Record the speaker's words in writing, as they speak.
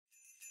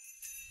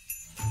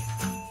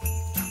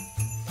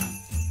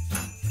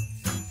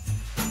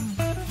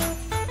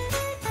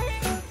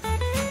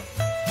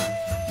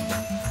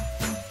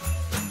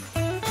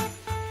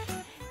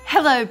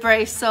Hello,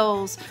 brave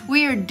souls.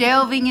 We are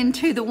delving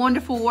into the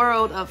wonderful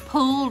world of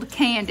pulled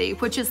candy,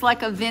 which is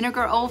like a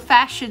vinegar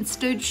old-fashioned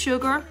stewed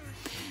sugar.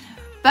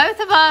 Both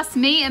of us,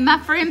 me and my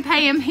friend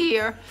Pam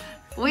here,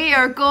 we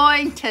are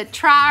going to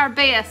try our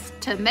best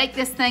to make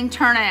this thing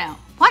turn out.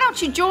 Why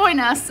don't you join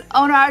us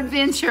on our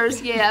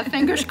adventures? Yeah,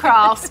 fingers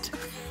crossed.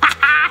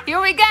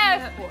 Here we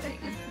go.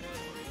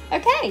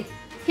 Okay,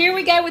 here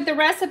we go with the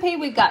recipe.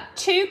 We've got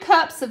 2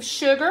 cups of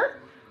sugar,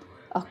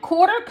 a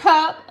 1/4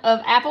 cup of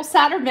apple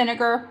cider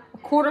vinegar, a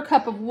 1/4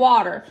 cup of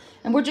water.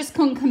 And we're just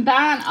going to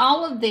combine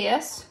all of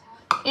this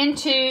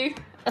into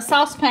a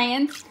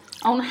saucepan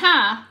on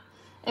high.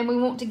 And we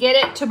want to get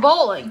it to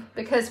boiling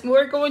because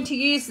we're going to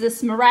use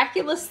this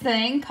miraculous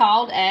thing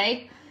called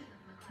a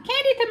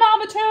candy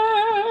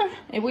thermometer.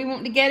 And we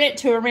want to get it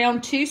to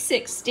around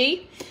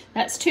 260.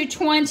 That's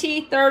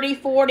 220, 30,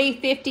 40,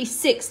 50,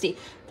 60.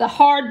 The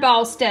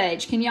hardball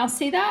stage. Can y'all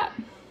see that?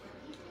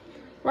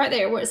 Right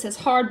there where it says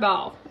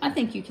hardball. I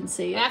think you can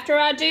see it. After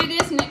I do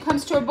this and it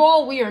comes to a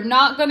boil, we are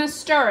not going to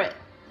stir it.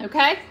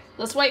 Okay?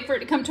 Let's wait for it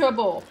to come to a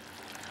boil.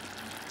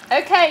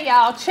 Okay,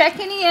 y'all,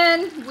 checking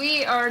in.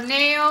 We are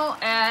now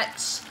at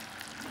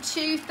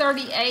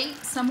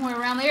 2:38, somewhere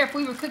around there. If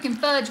we were cooking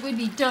fudge, we'd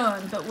be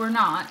done, but we're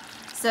not.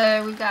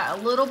 So we've got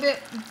a little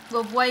bit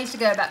of ways to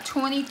go, about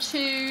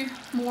 22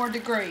 more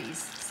degrees.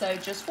 So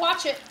just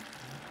watch it.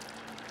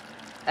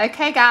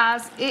 Okay,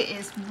 guys, it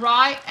is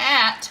right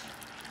at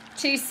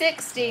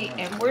 260,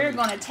 and we're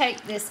going to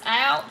take this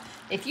out.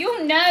 If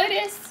you'll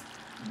notice,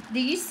 do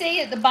you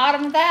see at the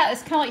bottom of that?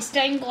 It's kind of like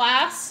stained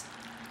glass.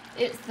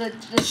 It's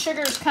the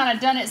sugar's kind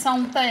of done its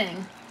own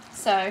thing.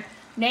 So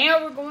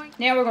now we're going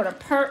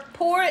to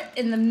pour it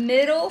in the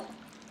middle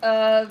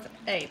of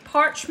a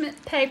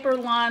parchment paper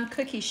lined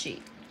cookie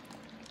sheet.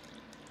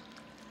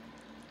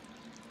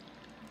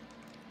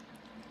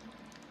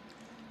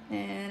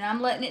 And I'm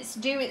letting it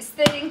do its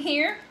thing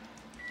here.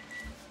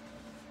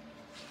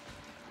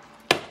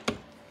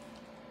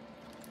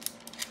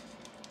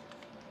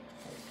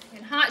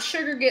 When hot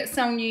sugar gets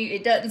on you,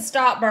 it doesn't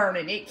stop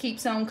burning. It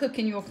keeps on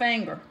cooking your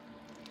finger.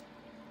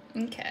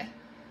 Okay.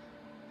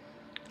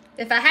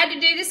 If I had to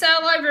do this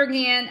all over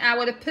again, I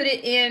would have put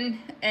it in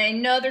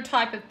another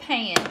type of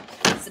pan.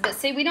 But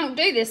see, we don't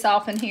do this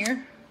often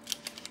here.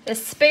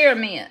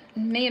 Experiment.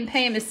 Me and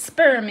Pam is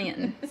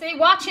experimenting. See,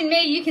 watching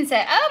me, you can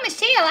say, "Oh,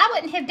 Michelle, I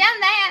wouldn't have done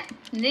that."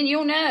 And then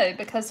you'll know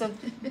because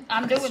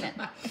I'm doing it.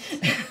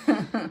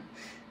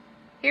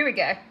 Here we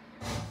go.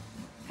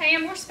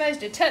 Pam, we're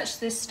supposed to touch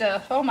this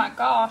stuff. Oh my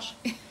gosh.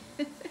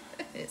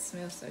 It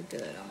smells so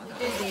good. Oh my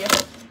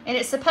God. And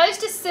it's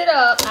supposed to sit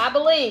up, I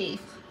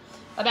believe,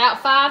 about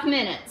 5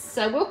 minutes.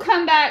 So we'll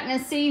come back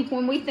and see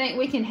when we think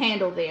we can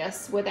handle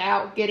this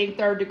without getting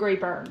 3rd-degree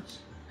burns.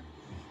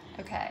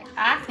 Okay,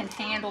 I can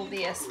handle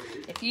this.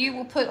 If you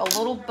will put a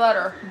little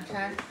butter,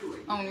 okay,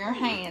 on your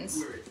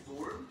hands.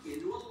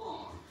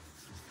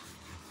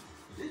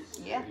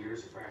 Yeah.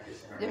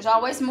 There's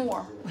always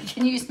more. We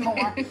can use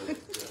more.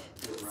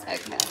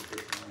 Okay.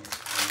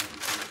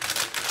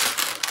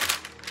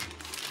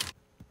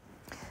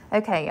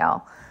 Okay,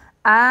 y'all.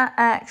 I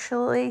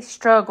actually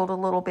struggled a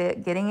little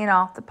bit getting it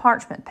off the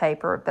parchment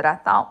paper, but I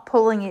thought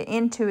pulling it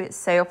into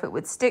itself, it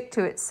would stick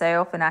to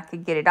itself and I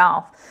could get it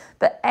off.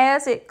 But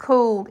as it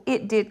cooled,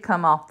 it did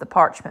come off the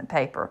parchment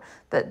paper.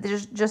 But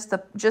there's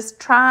just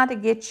try to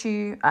get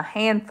you a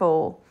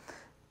handful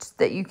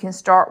that you can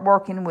start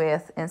working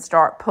with and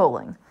start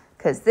pulling.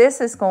 Because this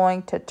is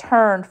going to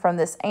turn from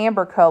this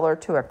amber color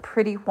to a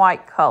pretty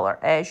white color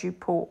as you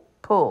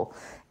pull.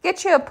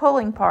 Get you a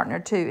pulling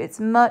partner too. It's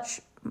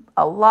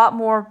a lot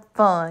more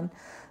fun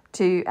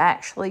to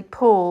actually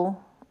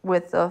pull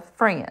with a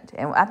friend.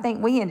 And I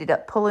think we ended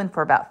up pulling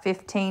for about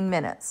 15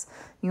 minutes.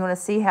 You want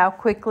to see how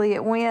quickly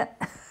it went?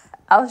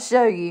 I'll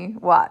show you.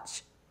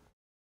 Watch.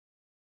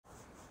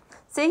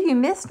 See, you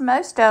missed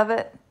most of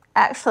it.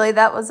 Actually,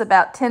 that was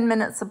about 10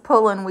 minutes of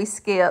pulling we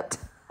skipped.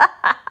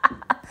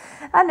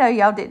 I know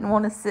y'all didn't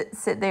want to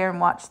sit there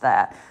and watch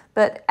that.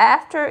 But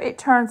after it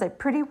turns a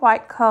pretty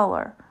white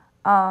color,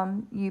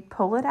 you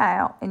pull it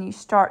out and you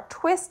start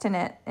twisting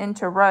it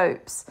into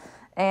ropes.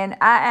 And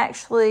I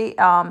actually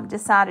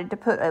decided to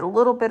put a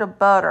little bit of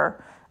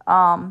butter,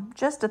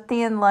 just a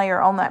thin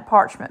layer on that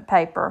parchment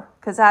paper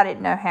because I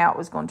didn't know how it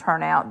was going to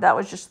turn out. That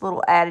was just a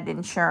little added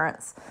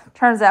insurance.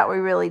 Turns out we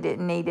really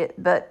didn't need it,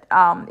 but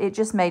it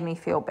just made me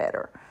feel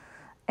better.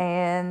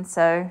 And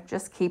so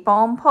just keep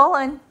on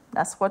pulling.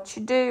 That's what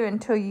you do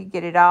until you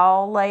get it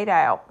all laid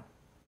out.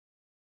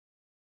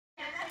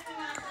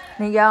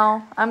 Now,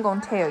 y'all, I'm going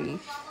to tell you,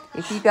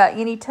 if you got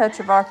any touch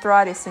of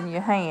arthritis in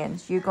your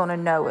hands, you're going to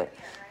know it.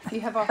 If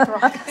you have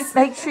arthritis.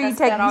 Make sure you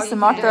take you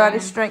some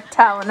arthritis strength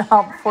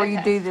Tylenol before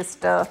you do this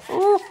stuff.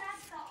 Ooh.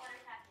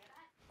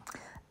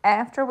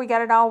 After we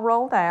got it all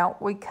rolled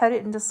out, we cut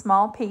it into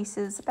small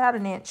pieces, about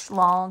 1 inch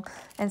long,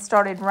 and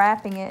started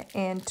wrapping it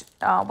in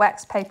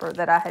wax paper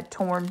that I had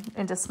torn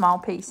into small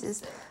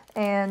pieces.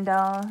 And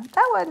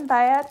that wasn't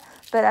bad.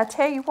 But I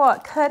tell you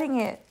what, cutting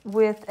it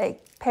with a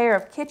pair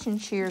of kitchen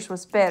shears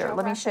was better.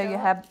 Let me show you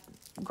how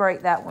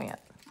great that went.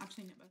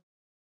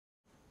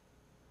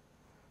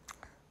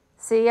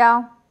 See,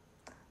 y'all?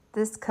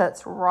 This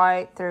cuts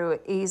right through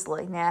it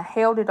easily. Now, I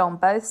held it on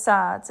both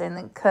sides and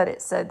then cut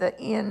it so the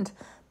end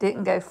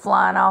didn't go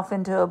flying off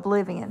into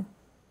oblivion.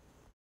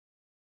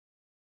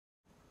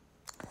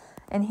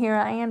 And here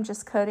I am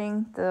just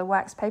cutting the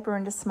wax paper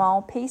into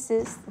small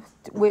pieces,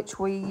 which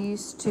we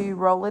used to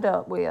roll it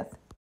up with.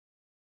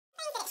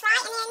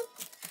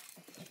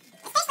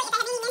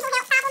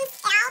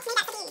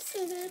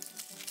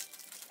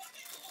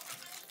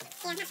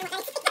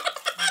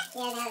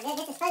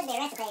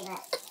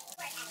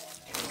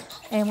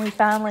 And we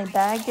finally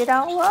bagged it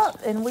all up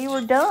and we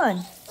were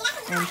done.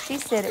 And she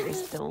said it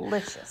was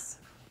delicious.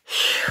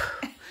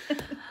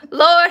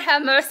 Lord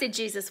have mercy,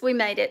 Jesus. We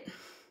made it.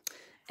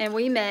 And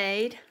we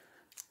made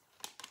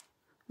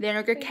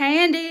vinegar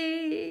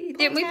candy.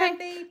 Didn't we?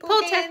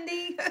 Pull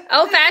candy.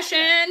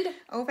 Old-fashioned.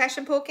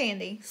 Old-fashioned pull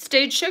candy.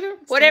 Stewed sugar.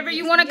 Whatever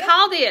you want to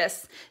call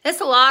this.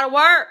 It's a lot of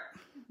work.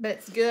 But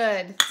it's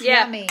good. It's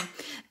yummy.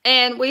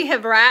 And we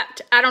have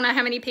wrapped, I don't know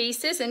how many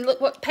pieces. And look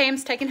what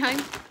Pam's taking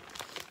home.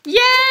 Yay!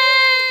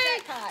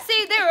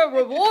 See, there are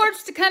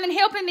rewards to coming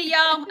helping me,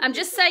 y'all. I'm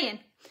just saying.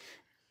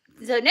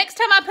 So next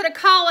time I put a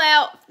call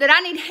out that I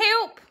need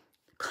help,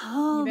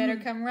 come. You better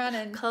come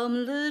running.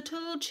 Come,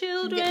 little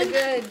children. Get the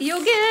goods.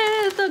 You'll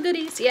get the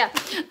goodies. Yeah.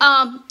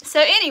 So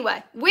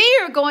anyway, we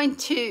are going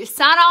to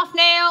sign off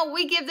now.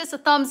 We give this a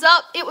thumbs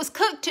up. It was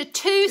cooked to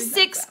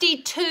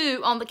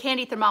 262 on the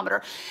candy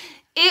thermometer.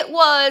 It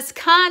was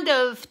kind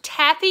of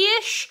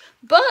taffy-ish,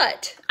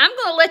 but I'm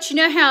going to let you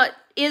know how it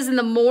is in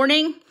the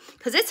morning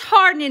because it's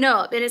hardening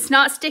up and it's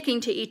not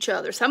sticking to each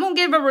other. So I'm going to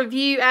give a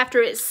review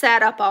after it's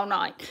sat up all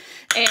night.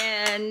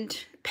 And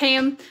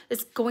Pam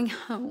is going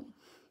home.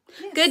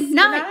 Yes, good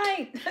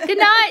night. Good night. Good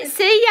night.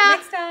 See ya.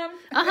 Next time.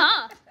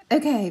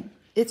 Okay,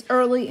 it's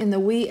early in the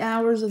wee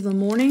hours of the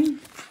morning.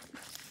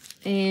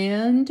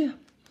 And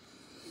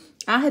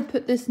I had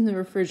put this in the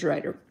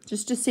refrigerator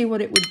just to see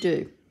what it would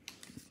do.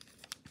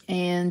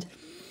 And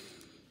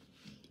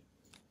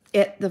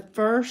at the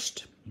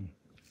first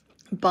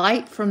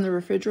bite from the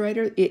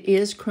refrigerator, it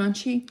is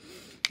crunchy.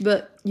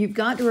 But you've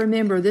got to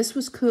remember, this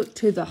was cooked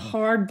to the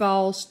hard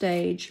ball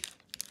stage,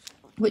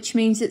 which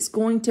means it's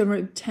going to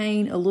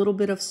retain a little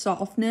bit of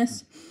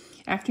softness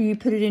after you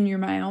put it in your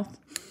mouth.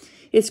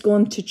 It's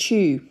going to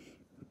chew.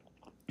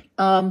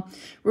 We're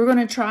going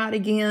to try it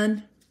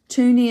again.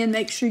 Tune in.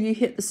 Make sure you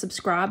hit the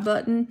subscribe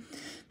button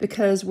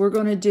because we're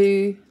going to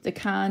do the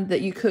kind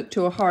that you cook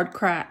to a hard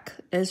crack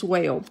as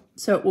well.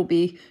 So it will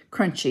be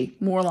crunchy,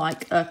 more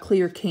like a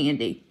clear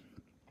candy.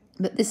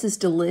 But this is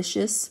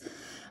delicious.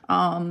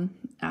 I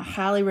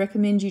highly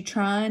recommend you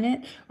trying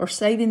it or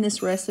saving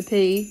this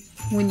recipe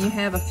when you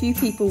have a few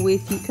people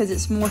with you because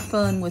it's more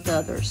fun with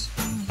others.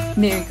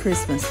 Merry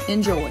Christmas.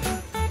 Enjoy.